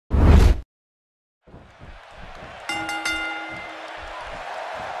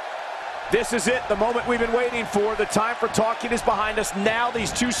This is it, the moment we've been waiting for. The time for talking is behind us. Now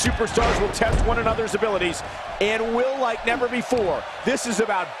these two superstars will test one another's abilities and will like never before. This is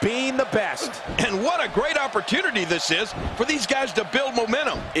about being the best. And what a great opportunity this is for these guys to build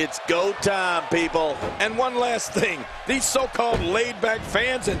momentum. It's go time, people. And one last thing, these so-called laid-back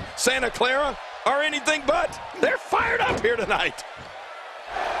fans in Santa Clara are anything but. They're fired up here tonight.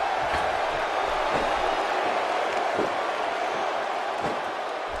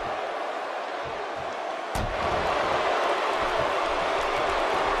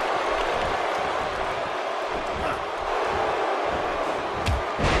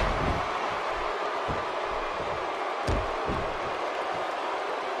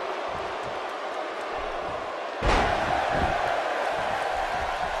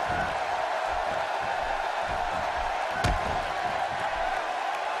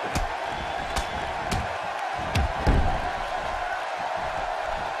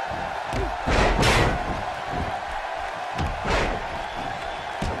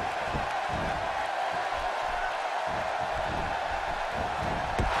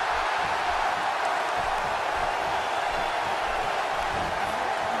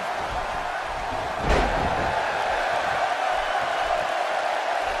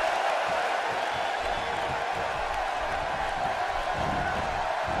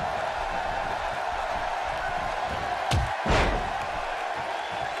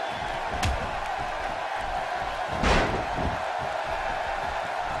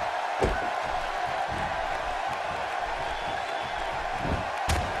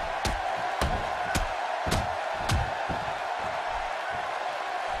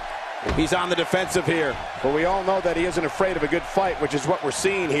 He's on the defensive here, but we all know that he isn't afraid of a good fight, which is what we're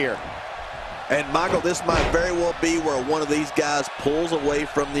seeing here. And, Michael, this might very well be where one of these guys pulls away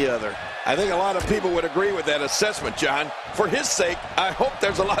from the other. I think a lot of people would agree with that assessment, John. For his sake, I hope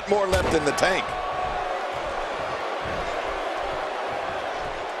there's a lot more left in the tank.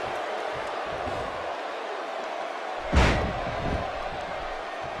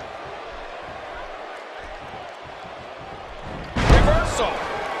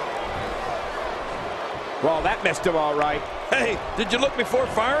 Well, that messed him all right. Hey, did you look before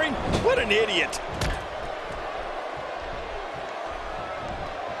firing? What an idiot.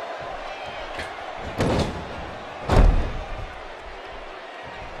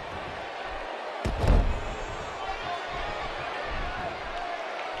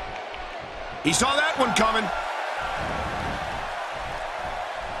 He saw that one coming.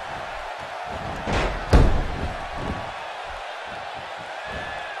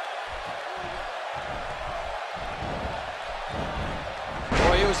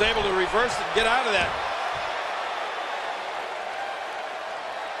 He was able to reverse it and get out of that.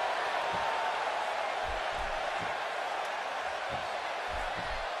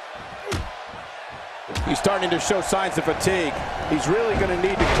 He's starting to show signs of fatigue. He's really going to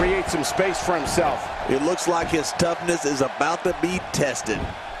need to create some space for himself. It looks like his toughness is about to be tested.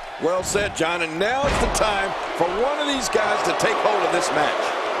 Well said, John, and now is the time for one of these guys to take hold of this match.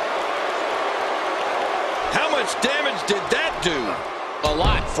 How much damage did that do? A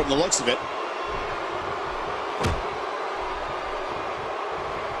lot from the looks of it.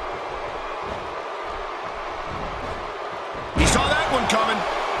 He saw that one coming.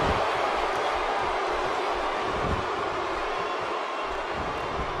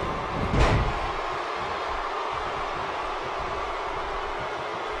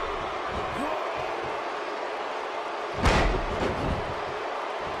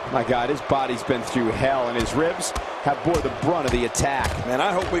 My God, his body's been through hell, and his ribs have bore the brunt of the attack. Man,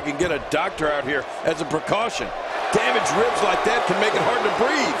 I hope we can get a doctor out here as a precaution. Damaged ribs like that can make it hard to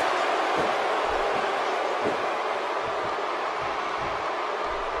breathe.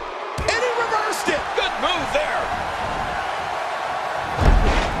 And he reversed it! Good move there.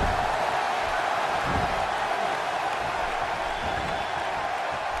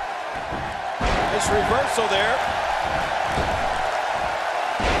 Nice reversal there.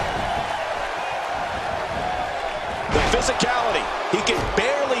 Physicality. He can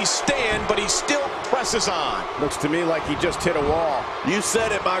barely stand, but he still presses on. Looks to me like he just hit a wall. You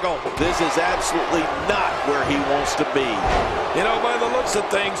said it, Michael. This is absolutely not where he wants to be. You know, by the looks of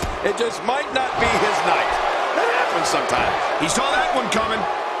things, it just might not be his night. That happens sometimes. He saw that one coming.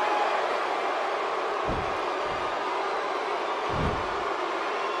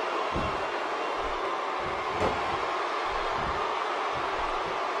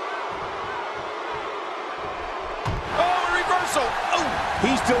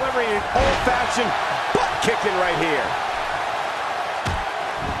 He's delivering an old-fashioned butt kicking right here.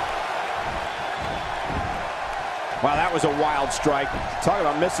 Wow, that was a wild strike. Talk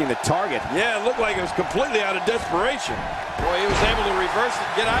about missing the target. Yeah, it looked like it was completely out of desperation. Boy, he was able to reverse it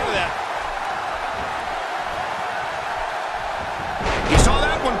and get out of that. He saw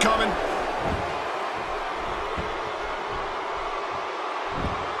that one coming.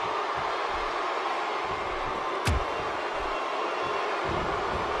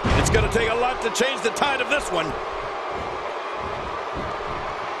 It's going to take a lot to change the tide of this one.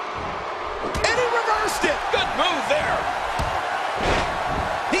 And he reversed it. Good move there.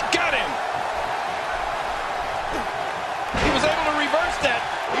 He got him. He was able to reverse that.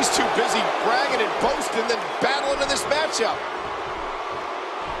 He's too busy bragging and boasting than battling in this matchup.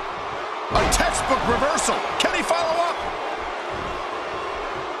 A textbook reversal. Can he follow up?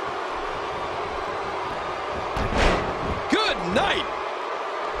 Good night.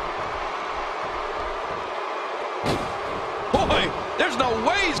 Boy, there's no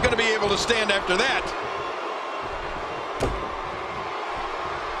way he's going to be able to stand after that.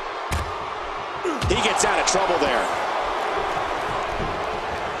 He gets out of trouble there.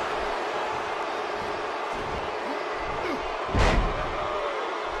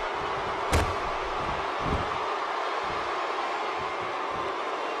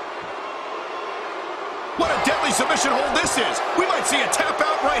 What a deadly submission hold this is. We might see a tap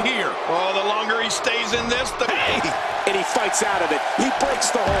out right here. Oh, the longer he stays in this, the... Hey! And he fights out of it. He breaks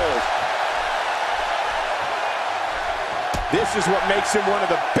the hold. This is what makes him one of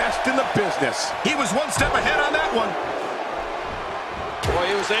the best in the business. He was one step ahead on that one. Boy,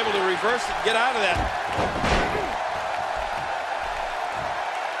 he was able to reverse it and get out of that.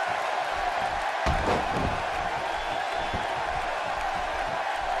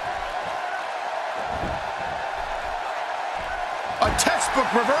 A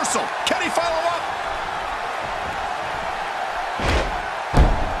textbook reversal. Can he follow up?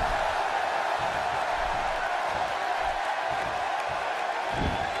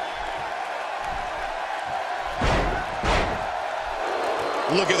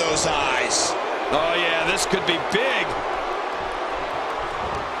 Look at those eyes. Oh, yeah, this could be big.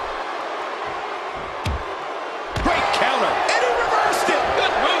 Great counter. And he reversed it.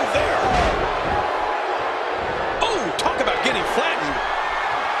 Good move there. Oh, talk about getting flattened.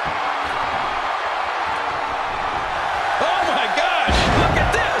 Oh, my gosh. Look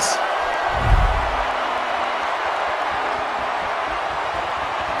at this.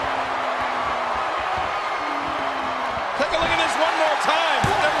 Take a look at this one more time.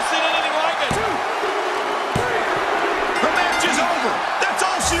 We've never seen anything like it. 2, 3. The match is over. That's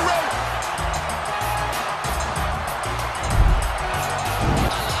all she wrote.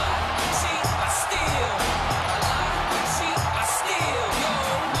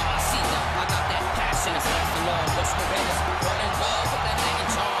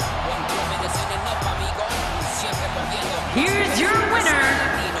 Here's your winner,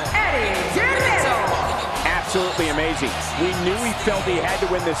 Guerrero. Absolutely amazing. We knew he felt he had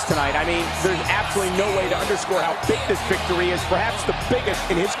to win this tonight. I mean, there's absolutely no way to underscore how big this victory is, perhaps the biggest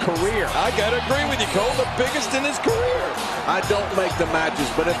in his career. I got to agree with you, Cole, the biggest in his career. I don't make the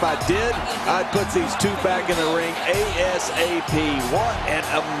matches, but if I did, I'd put these two back in the ring ASAP. What an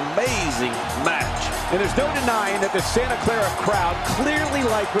amazing match. And there's no denying that the Santa Clara crowd clearly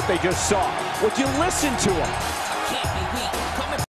liked what they just saw. Would you listen to them?